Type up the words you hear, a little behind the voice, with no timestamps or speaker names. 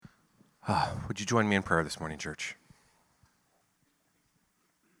Would you join me in prayer this morning, church?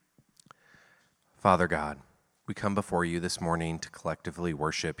 Father God, we come before you this morning to collectively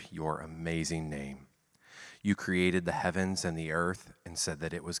worship your amazing name. You created the heavens and the earth and said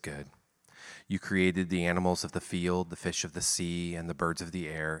that it was good. You created the animals of the field, the fish of the sea, and the birds of the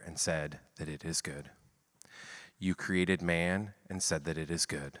air and said that it is good. You created man and said that it is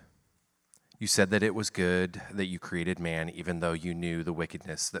good. You said that it was good that you created man, even though you knew the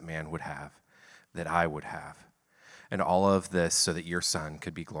wickedness that man would have, that I would have, and all of this so that your Son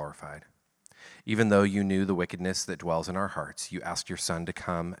could be glorified. Even though you knew the wickedness that dwells in our hearts, you asked your Son to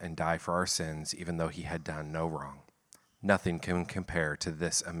come and die for our sins, even though he had done no wrong. Nothing can compare to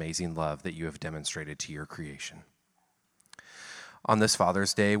this amazing love that you have demonstrated to your creation. On this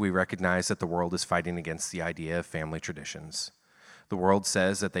Father's Day, we recognize that the world is fighting against the idea of family traditions. The world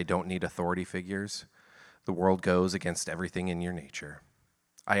says that they don't need authority figures. The world goes against everything in your nature.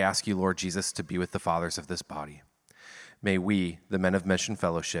 I ask you, Lord Jesus, to be with the fathers of this body. May we, the men of Mission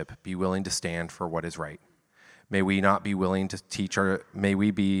Fellowship, be willing to stand for what is right. May we not be willing to teach may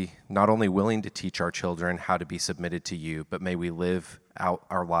we be not only willing to teach our children how to be submitted to you, but may we live out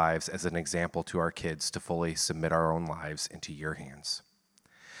our lives as an example to our kids to fully submit our own lives into your hands.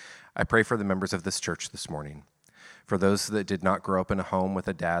 I pray for the members of this church this morning. For those that did not grow up in a home with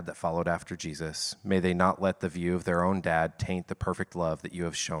a dad that followed after Jesus, may they not let the view of their own dad taint the perfect love that you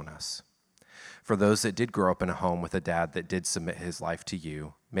have shown us. For those that did grow up in a home with a dad that did submit his life to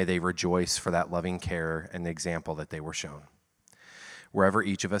you, may they rejoice for that loving care and example that they were shown. Wherever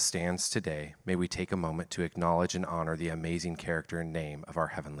each of us stands today, may we take a moment to acknowledge and honor the amazing character and name of our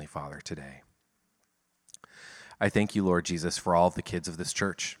Heavenly Father today. I thank you, Lord Jesus, for all of the kids of this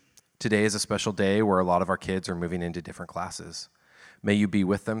church. Today is a special day where a lot of our kids are moving into different classes. May you be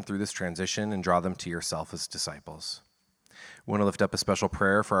with them through this transition and draw them to yourself as disciples. We want to lift up a special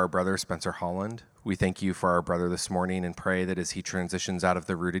prayer for our brother, Spencer Holland. We thank you for our brother this morning and pray that as he transitions out of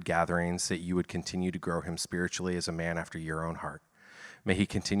the rooted gatherings, that you would continue to grow him spiritually as a man after your own heart. May he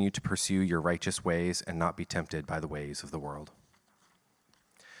continue to pursue your righteous ways and not be tempted by the ways of the world.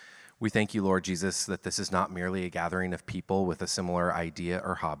 We thank you, Lord Jesus, that this is not merely a gathering of people with a similar idea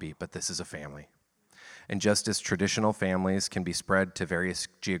or hobby, but this is a family. And just as traditional families can be spread to various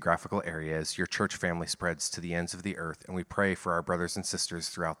geographical areas, your church family spreads to the ends of the earth, and we pray for our brothers and sisters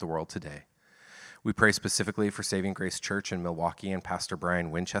throughout the world today. We pray specifically for Saving Grace Church in Milwaukee and Pastor Brian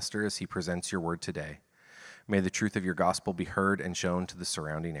Winchester as he presents your word today. May the truth of your gospel be heard and shown to the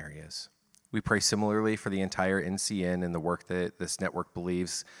surrounding areas. We pray similarly for the entire NCN and the work that this network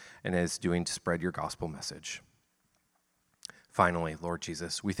believes and is doing to spread your gospel message. Finally, Lord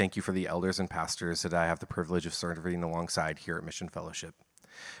Jesus, we thank you for the elders and pastors that I have the privilege of serving alongside here at Mission Fellowship.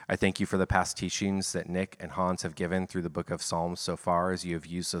 I thank you for the past teachings that Nick and Hans have given through the book of Psalms so far, as you have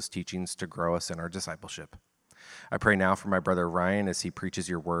used those teachings to grow us in our discipleship. I pray now for my brother Ryan as he preaches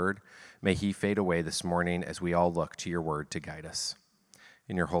your word. May he fade away this morning as we all look to your word to guide us.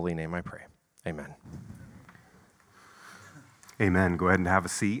 In your holy name I pray. Amen. Amen. Go ahead and have a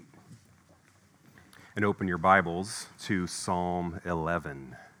seat and open your Bibles to Psalm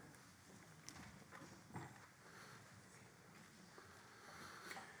 11.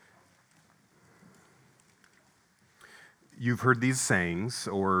 You've heard these sayings,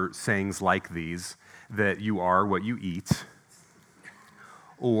 or sayings like these, that you are what you eat,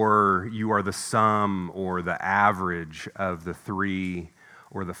 or you are the sum or the average of the 3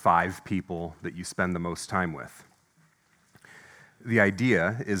 or the 5 people that you spend the most time with. The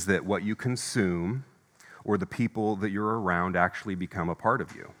idea is that what you consume or the people that you're around actually become a part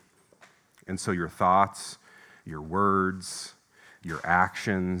of you. And so your thoughts, your words, your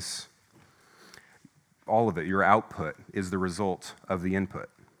actions, all of it, your output is the result of the input.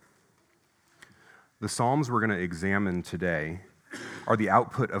 The Psalms we're going to examine today are the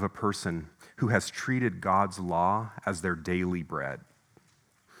output of a person who has treated God's law as their daily bread.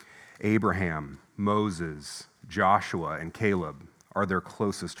 Abraham, Moses, Joshua, and Caleb are their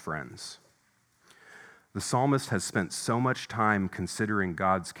closest friends. The psalmist has spent so much time considering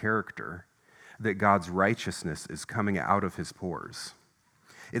God's character that God's righteousness is coming out of his pores.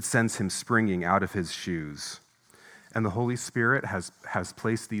 It sends him springing out of his shoes. And the Holy Spirit has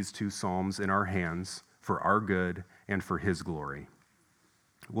placed these 2 psalms in our hands for our good and for his glory.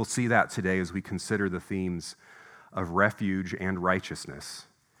 We'll see that today as we consider the themes of refuge and righteousness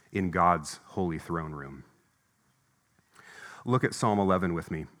in God's holy throne room. Look at Psalm 11 with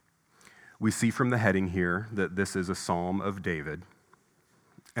me. We see from the heading here that this is a psalm of David.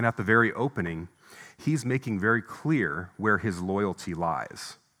 And at the very opening, he's making very clear where his loyalty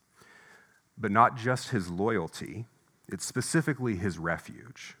lies. But not just his loyalty, it's specifically his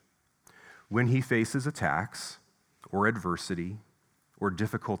refuge. When he faces attacks or adversity or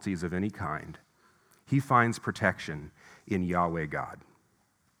difficulties of any kind, he finds protection in Yahweh God.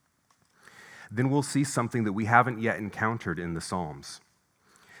 Then we'll see something that we haven't yet encountered in the Psalms.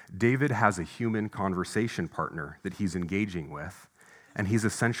 David has a human conversation partner that he's engaging with, and he's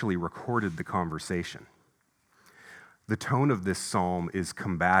essentially recorded the conversation. The tone of this psalm is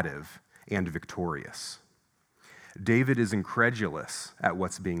combative and victorious. David is incredulous at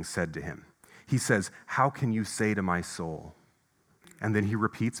what's being said to him. He says, "How can you say to my soul?" And then he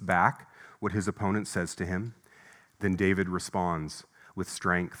repeats back what his opponent says to him. Then David responds with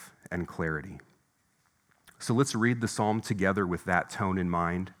strength and clarity. So let's read the psalm together with that tone in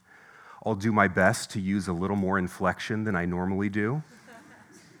mind. I'll do my best to use a little more inflection than I normally do.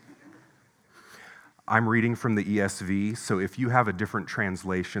 I'm reading from the ESV, so if you have a different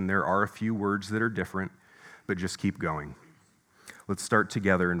translation, there are a few words that are different, but just keep going. Let's start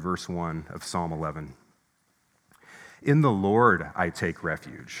together in verse 1 of Psalm 11. In the Lord I take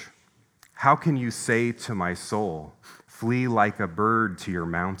refuge. How can you say to my soul, flee like a bird to your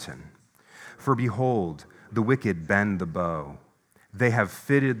mountain? For behold, the wicked bend the bow. They have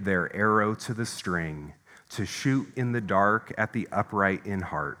fitted their arrow to the string to shoot in the dark at the upright in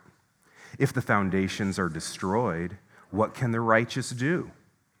heart. If the foundations are destroyed, what can the righteous do?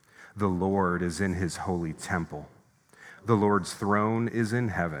 The Lord is in his holy temple. The Lord's throne is in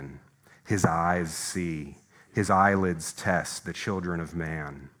heaven. His eyes see, his eyelids test the children of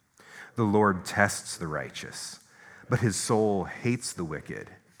man. The Lord tests the righteous, but his soul hates the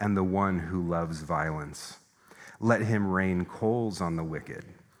wicked and the one who loves violence. Let him rain coals on the wicked.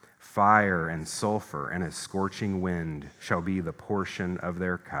 Fire and sulfur and a scorching wind shall be the portion of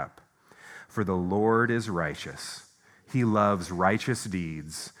their cup. For the Lord is righteous. He loves righteous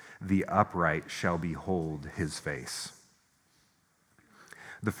deeds. The upright shall behold his face.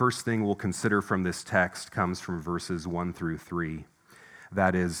 The first thing we'll consider from this text comes from verses 1 through 3.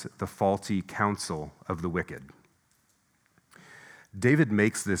 That is, the faulty counsel of the wicked. David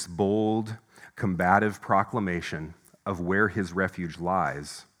makes this bold, combative proclamation of where his refuge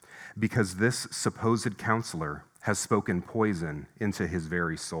lies because this supposed counselor has spoken poison into his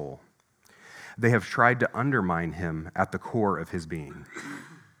very soul. They have tried to undermine him at the core of his being.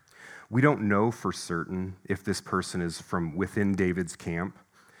 We don't know for certain if this person is from within David's camp,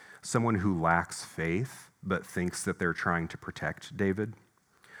 someone who lacks faith but thinks that they're trying to protect David,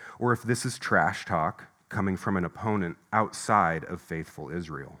 or if this is trash talk coming from an opponent outside of faithful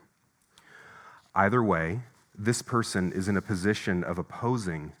Israel. Either way, this person is in a position of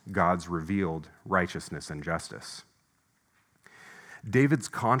opposing God's revealed righteousness and justice. David's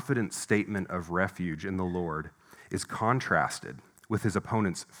confident statement of refuge in the Lord is contrasted with his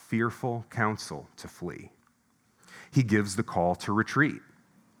opponent's fearful counsel to flee. He gives the call to retreat.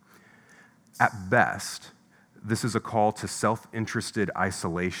 At best, this is a call to self-interested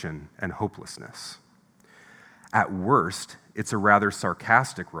isolation and hopelessness. At worst, it's a rather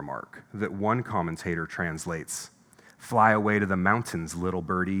sarcastic remark that one commentator translates, "Fly away to the mountains, little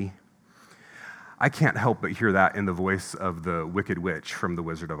birdie." I can't help but hear that in the voice of the Wicked Witch from The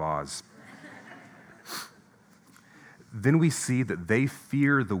Wizard of Oz. Then we see that they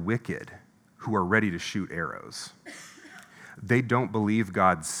fear the wicked who are ready to shoot arrows. They don't believe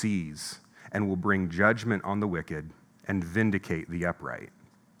God sees and will bring judgment on the wicked and vindicate the upright.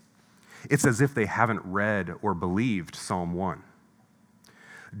 It's as if they haven't read or believed Psalm 1.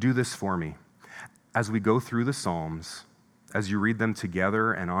 Do this for me. As we go through the Psalms, as you read them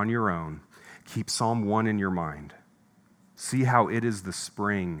together and on your own, keep Psalm 1 in your mind. See how it is the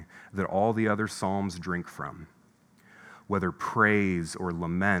spring that all the other Psalms drink from. Whether praise or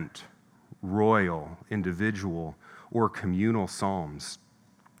lament, royal, individual, or communal Psalms,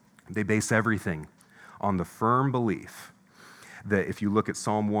 they base everything on the firm belief that if you look at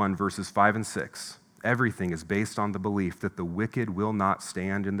Psalm 1, verses 5 and 6, everything is based on the belief that the wicked will not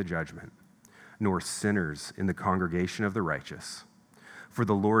stand in the judgment, nor sinners in the congregation of the righteous. For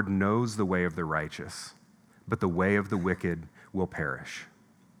the Lord knows the way of the righteous, but the way of the wicked will perish.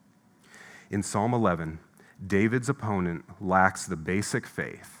 In Psalm 11, David's opponent lacks the basic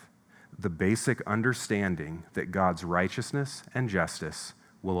faith, the basic understanding that God's righteousness and justice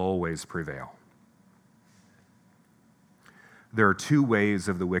will always prevail. There are two ways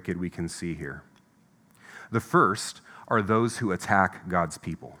of the wicked we can see here. The first are those who attack God's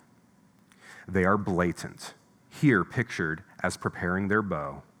people. They are blatant, here pictured as preparing their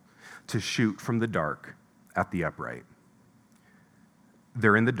bow to shoot from the dark at the upright.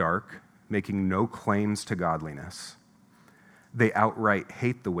 They're in the dark, making no claims to godliness. They outright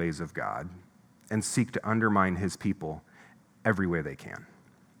hate the ways of God and seek to undermine his people every way they can.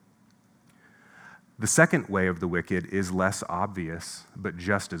 The second way of the wicked is less obvious, but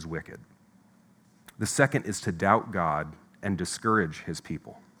just as wicked. The second is to doubt God and discourage his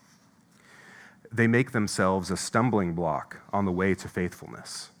people. They make themselves a stumbling block on the way to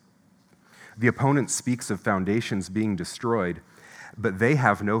faithfulness. The opponent speaks of foundations being destroyed, but they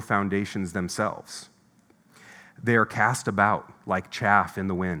have no foundations themselves. They are cast about like chaff in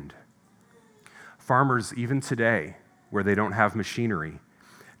the wind. Farmers, even today, where they don't have machinery,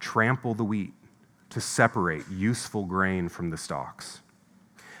 trample the wheat to separate useful grain from the stalks.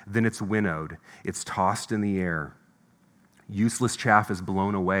 Then it's winnowed, it's tossed in the air. Useless chaff is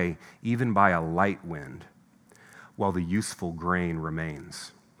blown away, even by a light wind, while the useful grain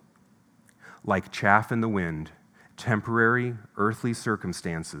remains. Like chaff in the wind, temporary earthly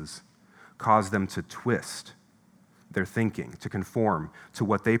circumstances cause them to twist their thinking, to conform to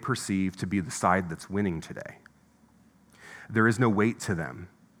what they perceive to be the side that's winning today. There is no weight to them,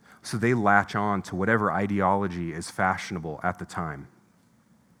 so they latch on to whatever ideology is fashionable at the time.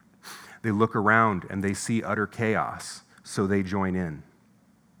 They look around and they see utter chaos, so they join in.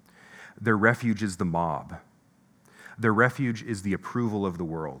 Their refuge is the mob. Their refuge is the approval of the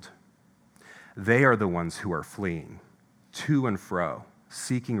world. They are the ones who are fleeing to and fro,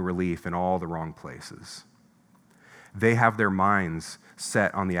 seeking relief in all the wrong places. They have their minds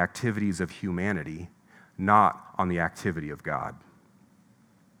set on the activities of humanity, not on the activity of God.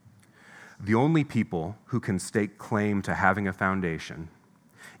 The only people who can stake claim to having a foundation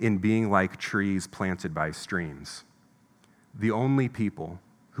in being like trees planted by streams, the only people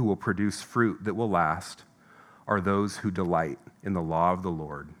who will produce fruit that will last are those who delight in the law of the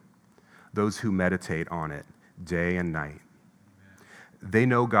Lord, those who meditate on it day and night. They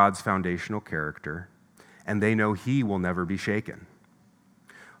know God's foundational character, and they know he will never be shaken.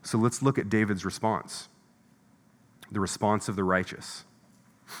 So let's look at David's response, the response of the righteous.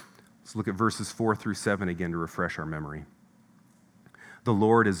 Let's look at verses 4-7 again to refresh our memory. The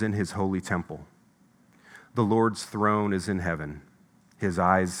Lord is in his holy temple. The Lord's throne is in heaven. His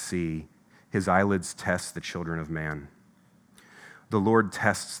eyes see, his eyelids test the children of man. The Lord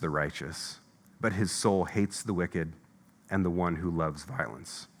tests the righteous, but his soul hates the wicked and the one who loves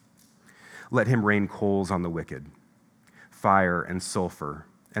violence. Let him rain coals on the wicked. Fire and sulfur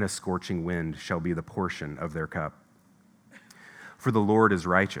and a scorching wind shall be the portion of their cup. For the Lord is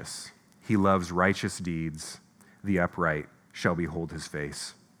righteous. He loves righteous deeds. The upright shall behold his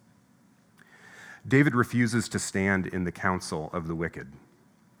face. David refuses to stand in the counsel of the wicked.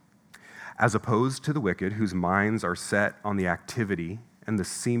 As opposed to the wicked, whose minds are set on the activity and the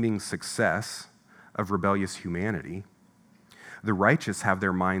seeming success of rebellious humanity, the righteous have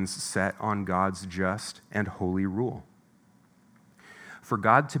their minds set on God's just and holy rule. For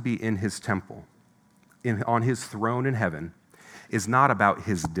God to be in his temple, on his throne in heaven, is not about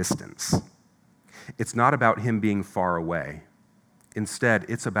his distance. It's not about him being far away. Instead,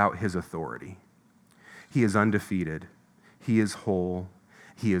 it's about his authority. He is undefeated. He is whole.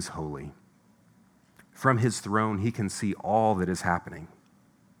 He is holy. From his throne, he can see all that is happening.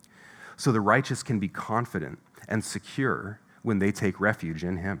 So the righteous can be confident and secure when they take refuge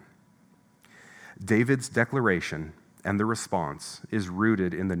in him. David's declaration and the response is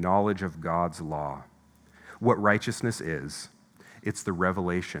rooted in the knowledge of God's law. What righteousness is, it's the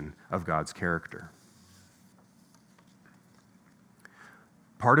revelation of God's character.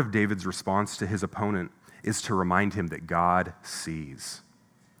 Part of David's response to his opponent is to remind him that God sees.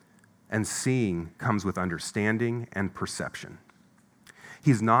 And seeing comes with understanding and perception.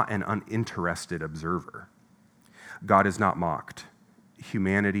 He's not an uninterested observer. God is not mocked.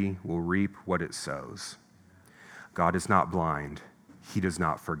 Humanity will reap what it sows. God is not blind. He does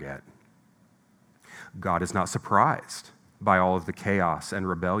not forget. God is not surprised by all of the chaos and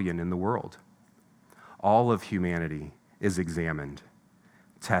rebellion in the world. All of humanity is examined,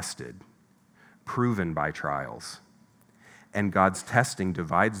 tested, proven by trials. And God's testing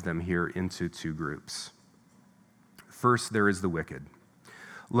divides them here into two groups. First, there is the wicked.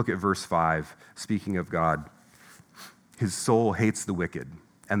 Look at verse 5, speaking of God. His soul hates the wicked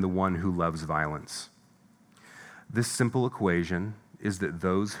and the one who loves violence. This simple equation is that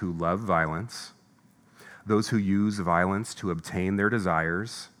those who love violence, those who use violence to obtain their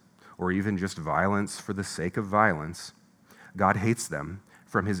desires, or even just violence for the sake of violence, God hates them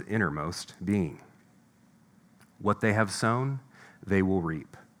from his innermost being. What they have sown, they will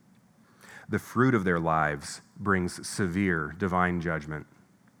reap. The fruit of their lives brings severe divine judgment.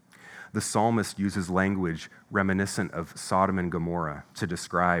 The psalmist uses language reminiscent of Sodom and Gomorrah to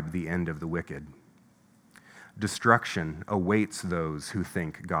describe the end of the wicked. Destruction awaits those who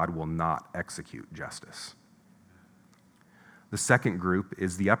think God will not execute justice. The second group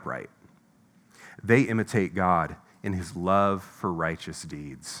is the upright. They imitate God in his love for righteous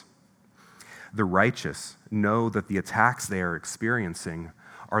deeds. The righteous know that the attacks they are experiencing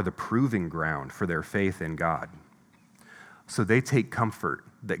are the proving ground for their faith in God. So they take comfort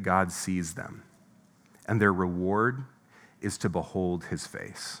that God sees them, and their reward is to behold his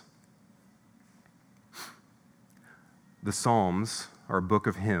face. The Psalms are a book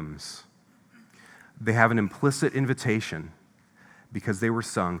of hymns. They have an implicit invitation because they were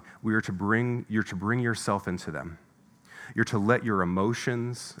sung. You're to bring yourself into them. You're to let your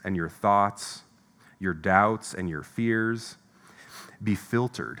emotions and your thoughts, your doubts and your fears be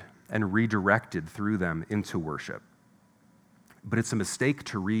filtered and redirected through them into worship. But it's a mistake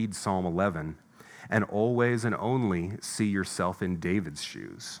to read Psalm 11 and always and only see yourself in David's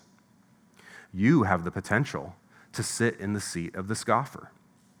shoes. You have the potential to sit in the seat of the scoffer.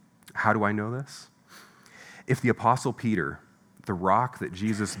 How do I know this? If the Apostle Peter, the rock that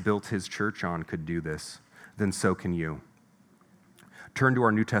Jesus built his church on, could do this, then so can you. Turn to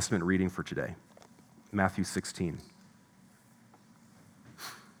our New Testament reading for today, Matthew 16.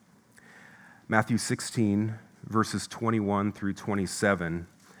 Matthew 16, verses 21 through 27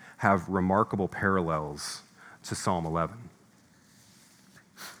 have remarkable parallels to Psalm 11.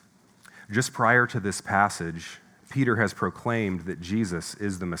 Just prior to this passage, Peter has proclaimed that Jesus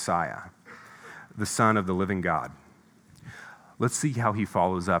is the Messiah, the Son of the living God. Let's see how he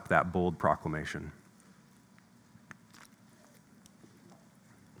follows up that bold proclamation.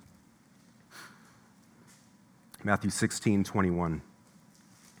 Matthew 16:21.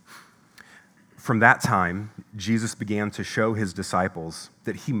 From that time, Jesus began to show his disciples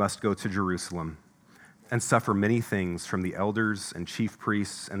that he must go to Jerusalem and suffer many things from the elders and chief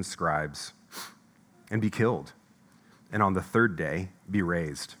priests and scribes, and be killed, and on the third day be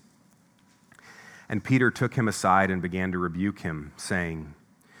raised. And Peter took him aside and began to rebuke him, saying,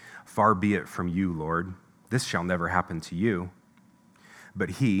 "Far be it from you, Lord, this shall never happen to you." But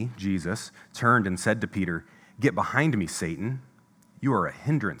he, Jesus, turned and said to Peter, "Get behind me, Satan. You are a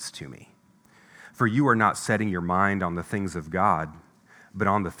hindrance to me. For you are not setting your mind on the things of God, but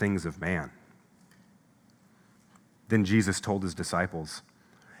on the things of man." Then Jesus told his disciples,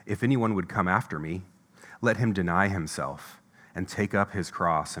 "If anyone would come after me, let him deny himself and take up his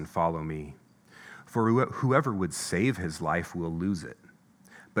cross and follow me. For whoever would save his life will lose it,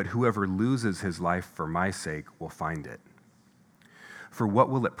 but whoever loses his life for my sake will find it. For what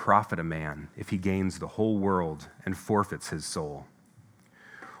will it profit a man if he gains the whole world and forfeits his soul?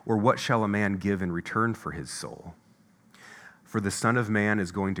 Or what shall a man give in return for his soul? For the Son of Man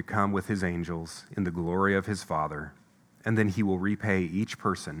is going to come with his angels in the glory of his Father, and then he will repay each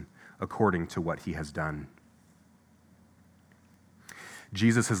person according to what he has done."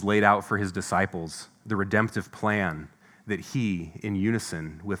 Jesus has laid out for his disciples the redemptive plan that he, in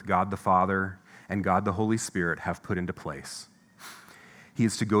unison with God the Father and God the Holy Spirit, have put into place. He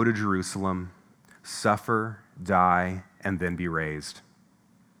is to go to Jerusalem, suffer, die, and then be raised.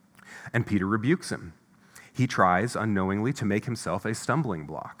 And Peter rebukes him. He tries unknowingly to make himself a stumbling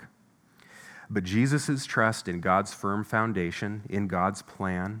block. But Jesus' trust in God's firm foundation, in God's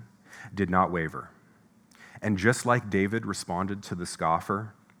plan, did not waver. And just like David responded to the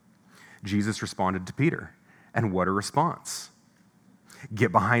scoffer, Jesus responded to Peter. And what a response.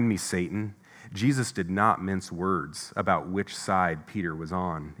 "Get behind me, Satan." Jesus did not mince words about which side Peter was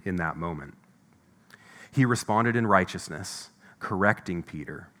on in that moment. He responded in righteousness, correcting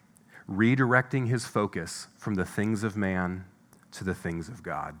Peter, redirecting his focus from the things of man to the things of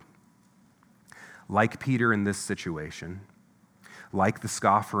God. Like Peter in this situation, like the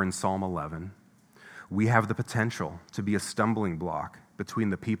scoffer in Psalm 11, we have the potential to be a stumbling block between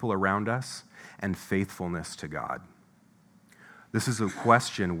the people around us and faithfulness to God. This is a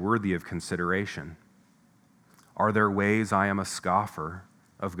question worthy of consideration. Are there ways I am a scoffer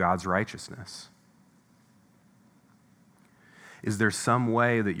of God's righteousness? Is there some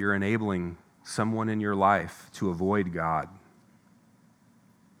way that you're enabling someone in your life to avoid God?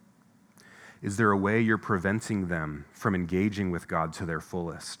 Is there a way you're preventing them from engaging with God to their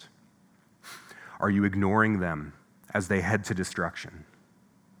fullest? Are you ignoring them as they head to destruction?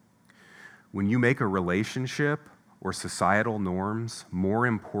 When you make a relationship or societal norms more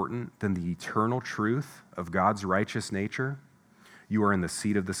important than the eternal truth of God's righteous nature, you are in the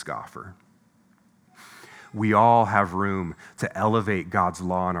seat of the scoffer. We all have room to elevate God's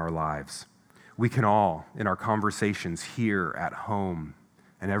law in our lives. We can all, in our conversations here, at home,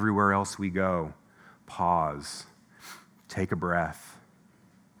 and everywhere else we go, pause, take a breath,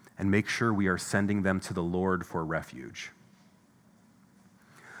 and make sure we are sending them to the Lord for refuge.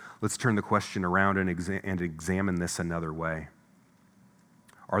 Let's turn the question around and examine this another way.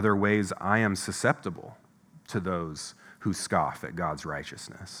 Are there ways I am susceptible to those who scoff at God's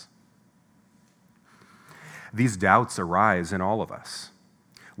righteousness? These doubts arise in all of us,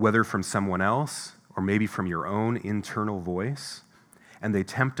 whether from someone else or maybe from your own internal voice, and they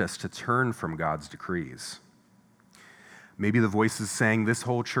tempt us to turn from God's decrees. Maybe the voice is saying, this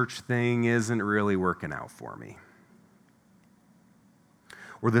whole church thing isn't really working out for me.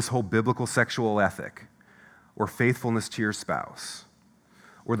 Or this whole biblical sexual ethic, or faithfulness to your spouse,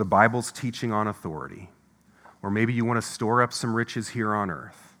 or the Bible's teaching on authority, or maybe you want to store up some riches here on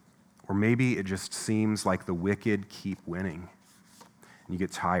earth, or maybe it just seems like the wicked keep winning, and you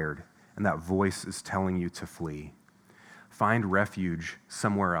get tired, and that voice is telling you to flee. Find refuge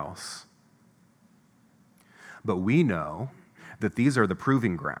somewhere else. But we know that these are the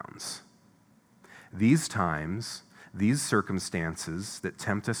proving grounds. These times, these circumstances that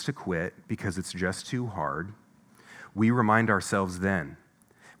tempt us to quit because it's just too hard, we remind ourselves then,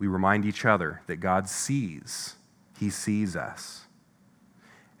 we remind each other that God sees. He sees us.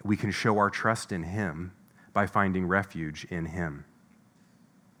 We can show our trust in Him by finding refuge in Him.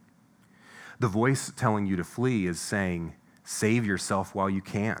 The voice telling you to flee is saying, save yourself while you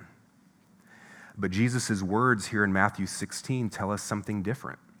can. But Jesus' words here in Matthew 16 tell us something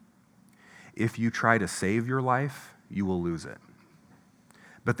different. If you try to save your life, you will lose it.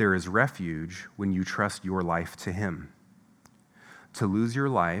 But there is refuge when you trust your life to Him. To lose your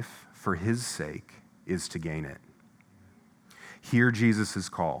life for His sake is to gain it. Hear Jesus'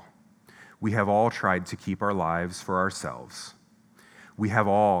 call. We have all tried to keep our lives for ourselves. We have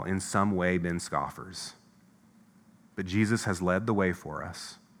all in some way been scoffers. But Jesus has led the way for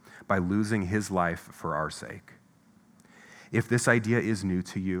us by losing His life for our sake. If this idea is new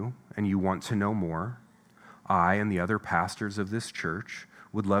to you and you want to know more, I and the other pastors of this church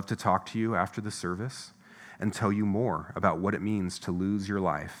would love to talk to you after the service and tell you more about what it means to lose your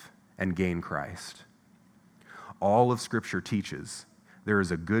life and gain Christ. All of Scripture teaches there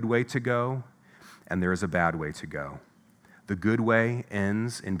is a good way to go and there is a bad way to go. The good way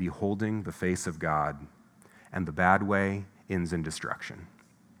ends in beholding the face of God, and the bad way ends in destruction.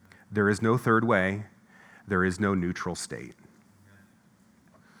 There is no third way. There is no neutral state.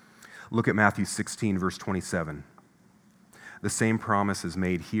 Look at Matthew 16, verse 27. The same promise is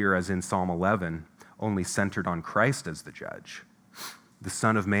made here as in Psalm 11, only centered on Christ as the judge. The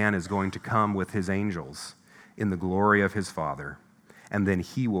Son of Man is going to come with His angels in the glory of His Father, and then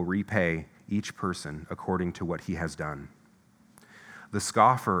He will repay each person according to what he has done. The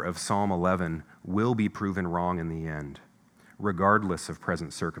scoffer of Psalm 11 will be proven wrong in the end, regardless of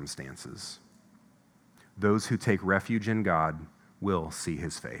present circumstances. Those who take refuge in God will see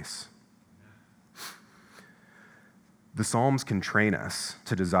His face. The Psalms can train us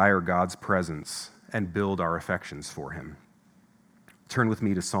to desire God's presence and build our affections for Him. Turn with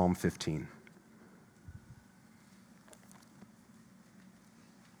me to Psalm 15.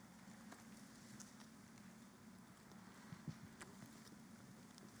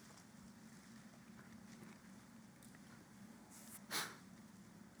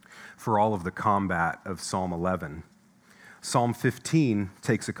 For all of the combat of Psalm 11, Psalm 15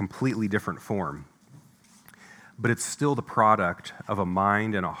 takes a completely different form, but it's still the product of a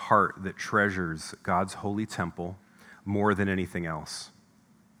mind and a heart that treasures God's holy temple more than anything else.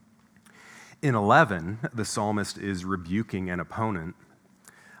 In 11, the psalmist is rebuking an opponent,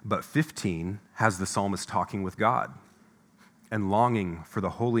 but 15 has the psalmist talking with God and longing for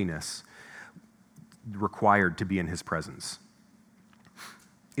the holiness required to be in His presence.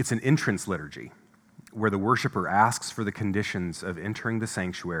 It's an entrance liturgy where the worshiper asks for the conditions of entering the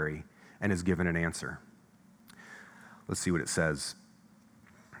sanctuary and is given an answer. Let's see what it says.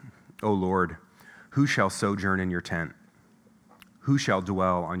 O Lord, who shall sojourn in your tent? Who shall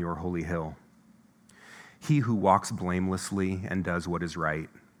dwell on your holy hill? He who walks blamelessly and does what is right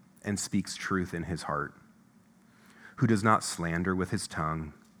and speaks truth in his heart, who does not slander with his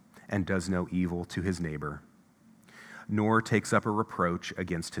tongue and does no evil to his neighbor, nor takes up a reproach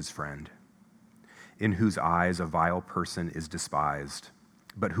against his friend, in whose eyes a vile person is despised,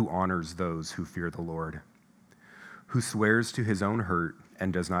 but who honors those who fear the Lord, who swears to his own hurt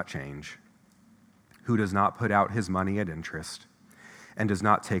and does not change, who does not put out his money at interest, and does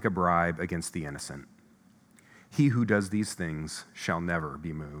not take a bribe against the innocent. He who does these things shall never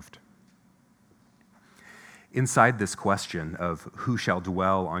be moved. Inside this question of who shall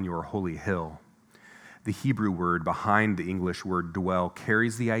dwell on your holy hill, the Hebrew word behind the English word dwell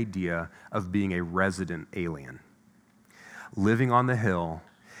carries the idea of being a resident alien. Living on the hill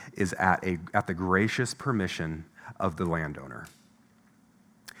is at the gracious permission of the landowner.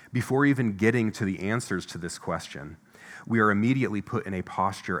 Before even getting to the answers to this question, we are immediately put in a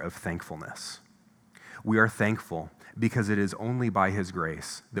posture of thankfulness. We are thankful because it is only by his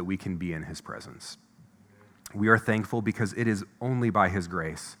grace that we can be in his presence. We are thankful because it is only by his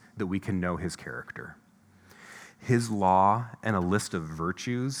grace that we can know his character. His law and a list of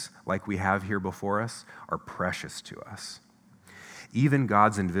virtues, like we have here before us, are precious to us. Even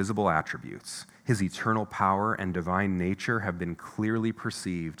God's invisible attributes, his eternal power and divine nature, have been clearly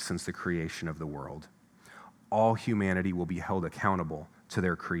perceived since the creation of the world. All humanity will be held accountable to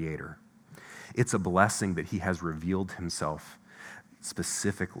their Creator. It's a blessing that he has revealed himself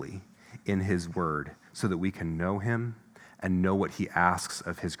specifically in his word so that we can know him and know what he asks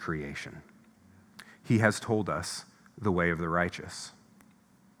of his creation. He has told us the way of the righteous.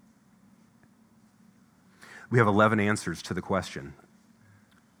 We have 11 answers to the question,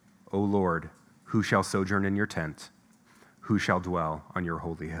 O Lord, who shall sojourn in your tent? Who shall dwell on your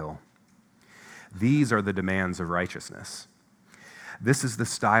holy hill? These are the demands of righteousness. This is the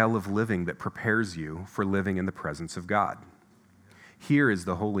style of living that prepares you for living in the presence of God. Here is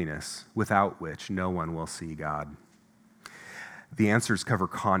the holiness without which no one will see God. The answers cover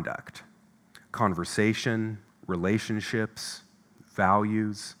conduct, conversation, relationships,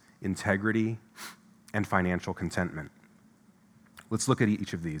 values, integrity, and financial contentment. Let's look at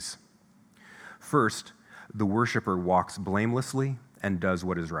each of these. First, the worshiper walks blamelessly and does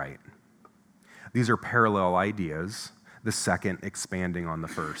what is right. These are parallel ideas, the second expanding on the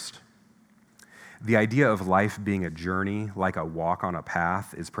first. The idea of life being a journey, like a walk on a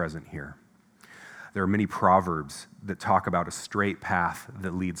path, is present here. There are many proverbs that talk about a straight path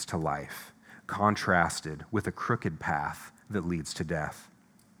that leads to life, contrasted with a crooked path that leads to death.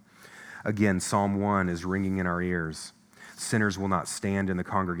 Again, Psalm 1 is ringing in our ears. Sinners will not stand in the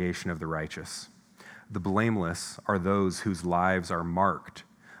congregation of the righteous. The blameless are those whose lives are marked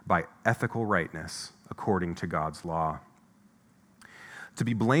by ethical rightness according to God's law. To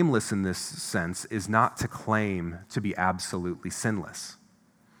be blameless in this sense is not to claim to be absolutely sinless.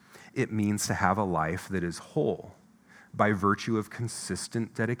 It means to have a life that is whole by virtue of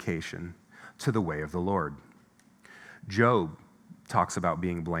consistent dedication to the way of the Lord. Job talks about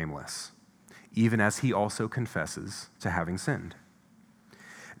being blameless, even as he also confesses to having sinned.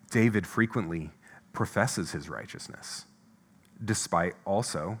 David frequently professes his righteousness, despite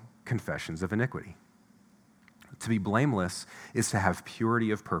also confessions of iniquity. To be blameless is to have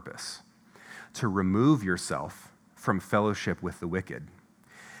purity of purpose, to remove yourself from fellowship with the wicked,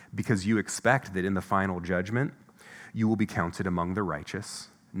 because you expect that in the final judgment, you will be counted among the righteous,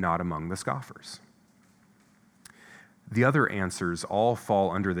 not among the scoffers. The other answers all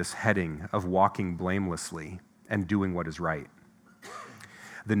fall under this heading of walking blamelessly and doing what is right.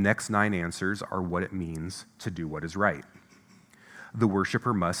 The next 9 answers are what it means to do what is right. The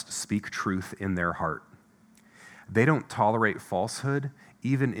worshiper must speak truth in their heart. They don't tolerate falsehood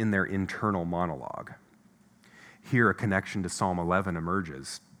even in their internal monologue. Here, a connection to Psalm 11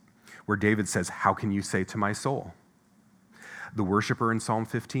 emerges, where David says, "How can you say to my soul?" The worshiper in Psalm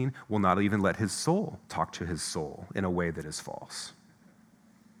 15 will not even let his soul talk to his soul in a way that is false.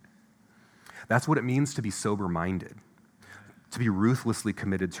 That's what it means to be sober-minded, to be ruthlessly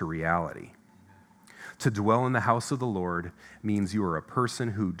committed to reality. To dwell in the house of the Lord means you are a person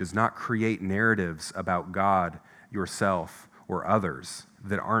who does not create narratives about God, yourself, or others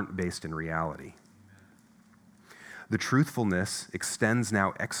that aren't based in reality. The truthfulness extends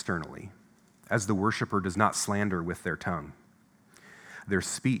now externally, as the worshiper does not slander with their tongue. Their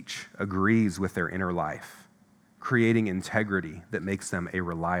speech agrees with their inner life, creating integrity that makes them a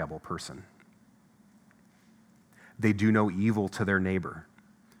reliable person. They do no evil to their neighbor,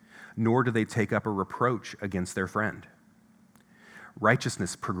 nor do they take up a reproach against their friend.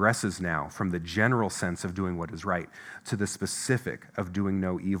 Righteousness progresses now from the general sense of doing what is right to the specific of doing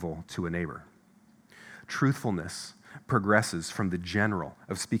no evil to a neighbor. Truthfulness progresses from the general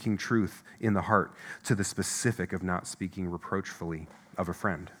of speaking truth in the heart to the specific of not speaking reproachfully of a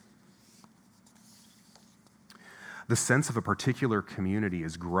friend. The sense of a particular community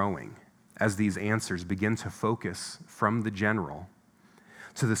is growing as these answers begin to focus from the general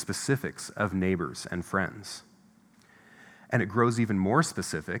to the specifics of neighbors and friends. And it grows even more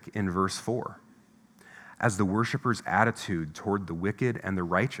specific in verse 4, as the worshiper's attitude toward the wicked and the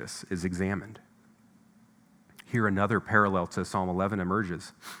righteous is examined. Here another parallel to Psalm 11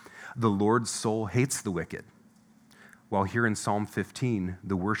 emerges. The Lord's soul hates the wicked, while here in Psalm 15,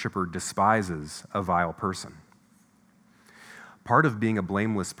 the worshiper despises a vile person. Part of being a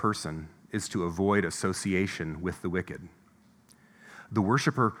blameless person is to avoid association with the wicked. The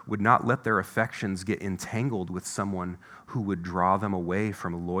worshiper would not let their affections get entangled with someone who would draw them away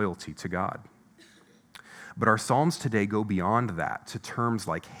from loyalty to God. But our Psalms today go beyond that to terms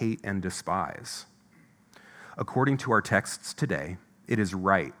like hate and despise. According to our texts today, it is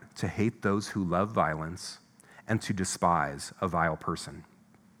right to hate those who love violence and to despise a vile person.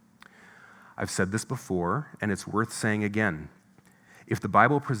 I've said this before, and it's worth saying again. If the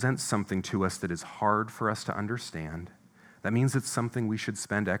Bible presents something to us that is hard for us to understand, that means it's something we should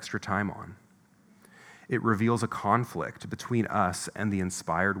spend extra time on. It reveals a conflict between us and the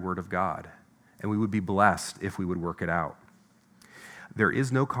inspired Word of God, and we would be blessed if we would work it out. There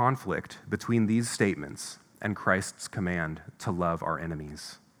is no conflict between these statements and Christ's command to love our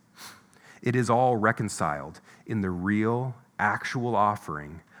enemies. It is all reconciled in the real, actual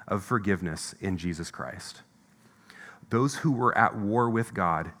offering of forgiveness in Jesus Christ. Those who were at war with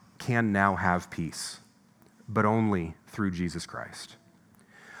God can now have peace, but only through Jesus Christ.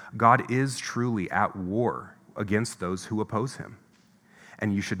 God is truly at war against those who oppose him,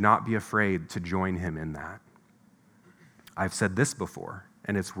 and you should not be afraid to join him in that. I've said this before,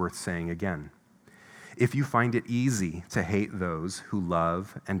 and it's worth saying again. If you find it easy to hate those who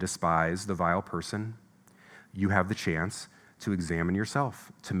love and despise the vile person, you have the chance to examine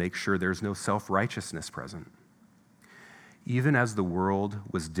yourself to make sure there's no self-righteousness present. Even as the world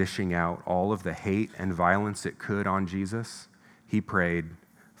was dishing out all of the hate and violence it could on Jesus, he prayed,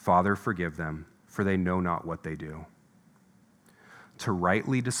 "Father, forgive them, for they know not what they do." To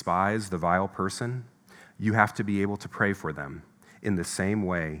rightly despise the vile person, you have to be able to pray for them in the same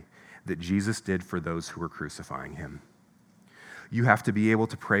way that Jesus did for those who were crucifying him. You have to be able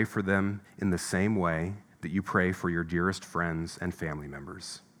to pray for them in the same way that you pray for your dearest friends and family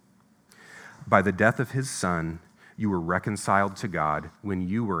members. By the death of his Son, you were reconciled to God when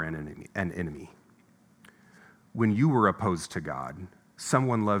you were an enemy. When you were opposed to God,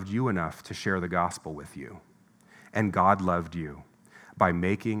 someone loved you enough to share the gospel with you, and God loved you by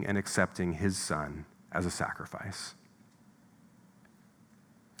making and accepting his Son as a sacrifice.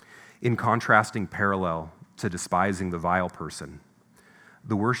 In contrasting parallel to despising the vile person,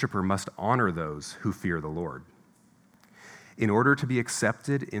 the worshiper must honor those who fear the Lord. In order to be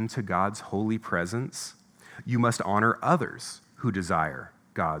accepted into God's holy presence, you must honor others who desire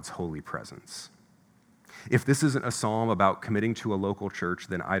God's holy presence. If this isn't a psalm about committing to a local church,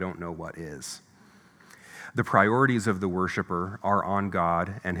 then I don't know what is. The priorities of the worshiper are on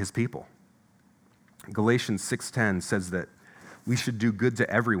God and his people. Galatians 6:10 says that we should do good to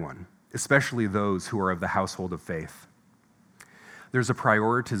everyone, especially those who are of the household of faith. There's a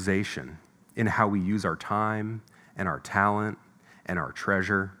prioritization in how we use our time and our talent and our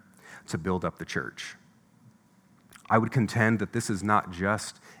treasure to build up the church. I would contend that this is not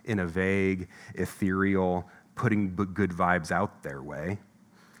just in a vague, ethereal, putting good vibes out there way.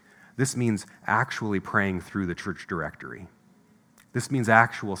 This means actually praying through the church directory. This means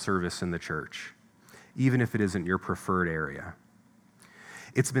actual service in the church, even if it isn't your preferred area.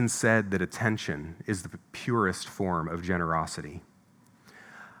 It's been said that attention is the purest form of generosity.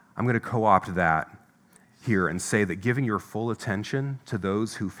 I'm going to co-opt that here and say that giving your full attention to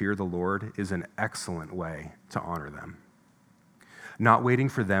those who fear the Lord is an excellent way to honor them. Not waiting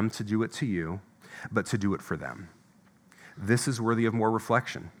for them to do it to you, but to do it for them. This is worthy of more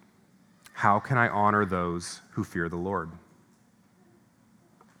reflection. How can I honor those who fear the Lord?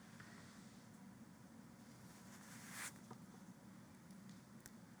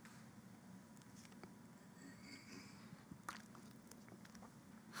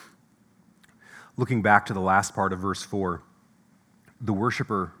 Looking back to the last part of verse 4, the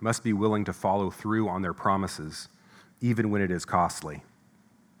worshiper must be willing to follow through on their promises, even when it is costly.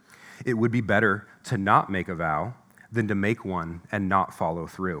 It would be better to not make a vow than to make one and not follow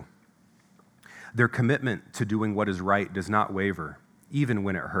through. Their commitment to doing what is right does not waver, even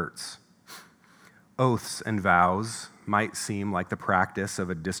when it hurts. Oaths and vows might seem like the practice of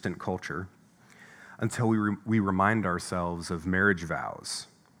a distant culture until we remind ourselves of marriage vows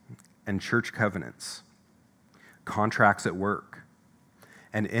and church covenants, contracts at work,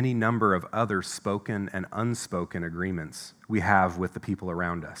 and any number of other spoken and unspoken agreements we have with the people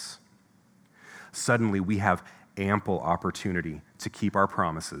around us. Suddenly, we have ample opportunity to keep our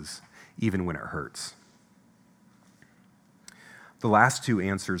promises, even when it hurts. The last two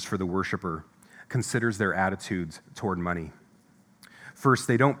answers for the worshiper considers their attitudes toward money. First,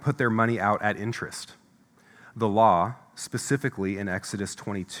 they don't put their money out at interest. The law, specifically in Exodus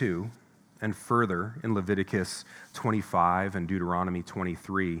 22, and further in Leviticus 25 and Deuteronomy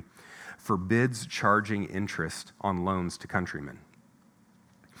 23, forbids charging interest on loans to countrymen.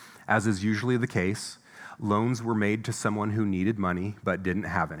 As is usually the case, loans were made to someone who needed money but didn't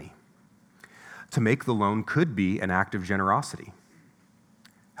have any. To make the loan could be an act of generosity.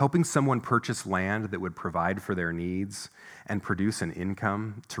 Helping someone purchase land that would provide for their needs and produce an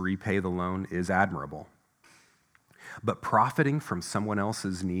income to repay the loan is admirable. But profiting from someone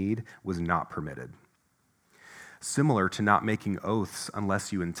else's need was not permitted. Similar to not making oaths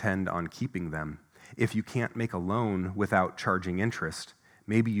unless you intend on keeping them, if you can't make a loan without charging interest,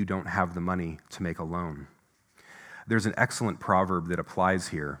 maybe you don't have the money to make a loan. There's an excellent proverb that applies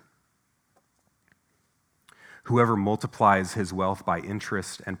here. Whoever multiplies his wealth by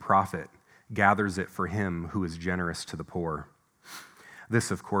interest and profit gathers it for him who is generous to the poor. This,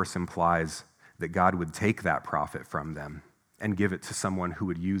 of course, implies that God would take that profit from them and give it to someone who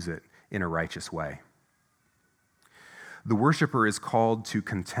would use it in a righteous way. The worshiper is called to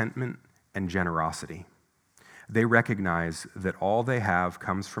contentment and generosity. They recognize that all they have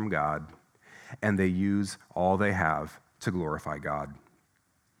comes from God, and they use all they have to glorify God.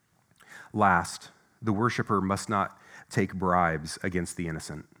 Last, the worshiper must not take bribes against the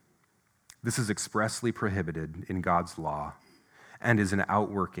innocent. This is expressly prohibited in God's law and is an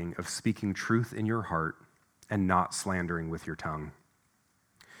outworking of speaking truth in your heart and not slandering with your tongue.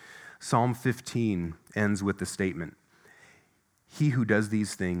 Psalm 15 ends with the statement, "He who does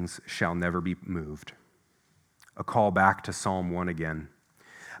these things shall never be moved." A call back to Psalm 1 again,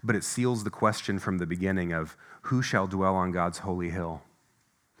 but it seals the question from the beginning of who shall dwell on God's holy hill.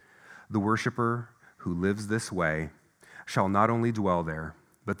 The worshiper who lives this way shall not only dwell there,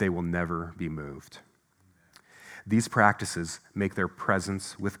 but they will never be moved. These practices make their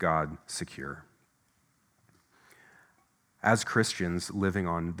presence with God secure. As Christians living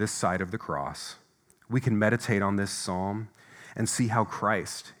on this side of the cross, we can meditate on this psalm and see how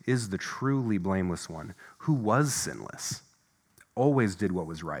Christ is the truly blameless one who was sinless, always did what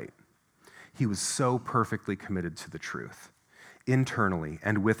was right. He was so perfectly committed to the truth, internally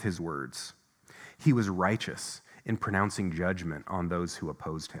and with his words. He was righteous in pronouncing judgment on those who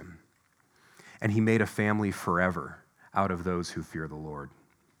opposed him. And he made a family forever out of those who fear the Lord.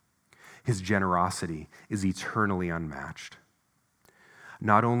 His generosity is eternally unmatched.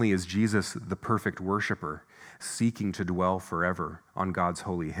 Not only is Jesus the perfect worshiper, seeking to dwell forever on God's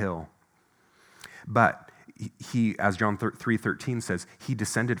holy hill, but he, as John 3:13 says, he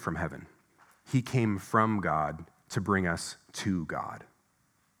descended from heaven. He came from God to bring us to God.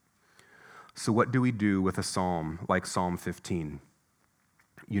 So what do we do with a psalm like Psalm 15?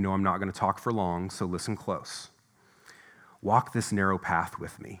 You know I'm not going to talk for long, so listen close. Walk this narrow path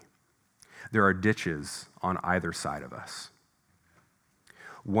with me. There are ditches on either side of us.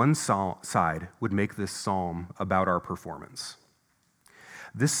 One side would make this psalm about our performance.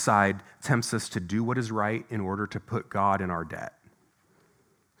 This side tempts us to do what is right in order to put God in our debt.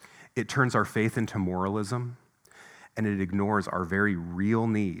 It turns our faith into moralism, and it ignores our very real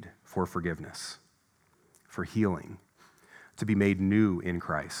need for forgiveness, for healing, to be made new in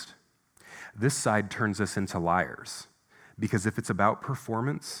Christ. This side turns us into liars, because if it's about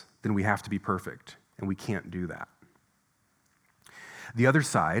performance, then we have to be perfect, and we can't do that. The other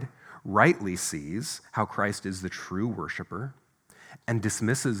side rightly sees how Christ is the true worshiper and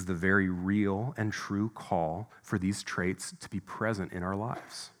dismisses the very real and true call for these traits to be present in our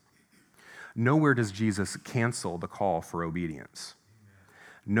lives. Nowhere does Jesus cancel the call for obedience.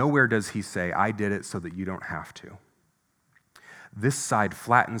 Nowhere does he say, I did it so that you don't have to. This side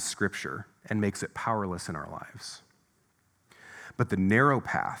flattens Scripture and makes it powerless in our lives. But the narrow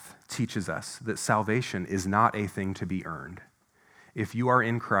path teaches us that salvation is not a thing to be earned. If you are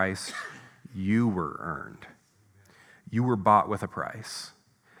in Christ, you were earned. You were bought with a price.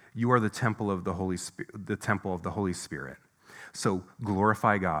 You are the temple of the Holy Spirit. So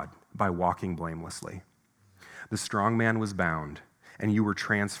glorify God by walking blamelessly. The strong man was bound, and you were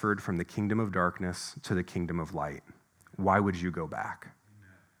transferred from the kingdom of darkness to the kingdom of light. Why would you go back?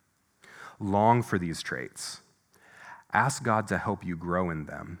 Long for these traits. Ask God to help you grow in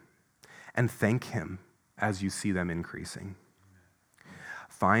them, and thank him as you see them increasing.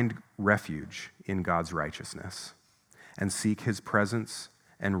 Find refuge in God's righteousness, and seek his presence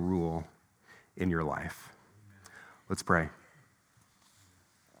and rule in your life. Let's pray.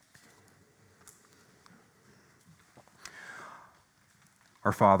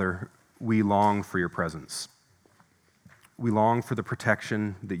 Our Father, we long for your presence. We long for the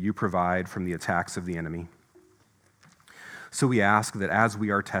protection that you provide from the attacks of the enemy. So we ask that as we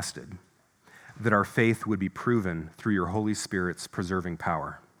are tested, that our faith would be proven through your Holy Spirit's preserving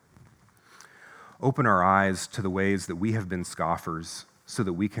power. Open our eyes to the ways that we have been scoffers so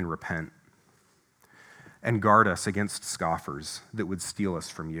that we can repent. And guard us against scoffers that would steal us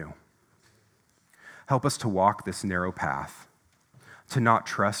from you. Help us to walk this narrow path, to not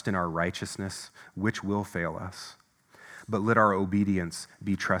trust in our righteousness, which will fail us, but let our obedience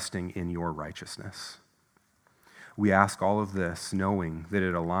be trusting in your righteousness. We ask all of this knowing that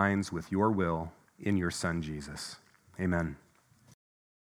it aligns with your will in your Son, Jesus. Amen.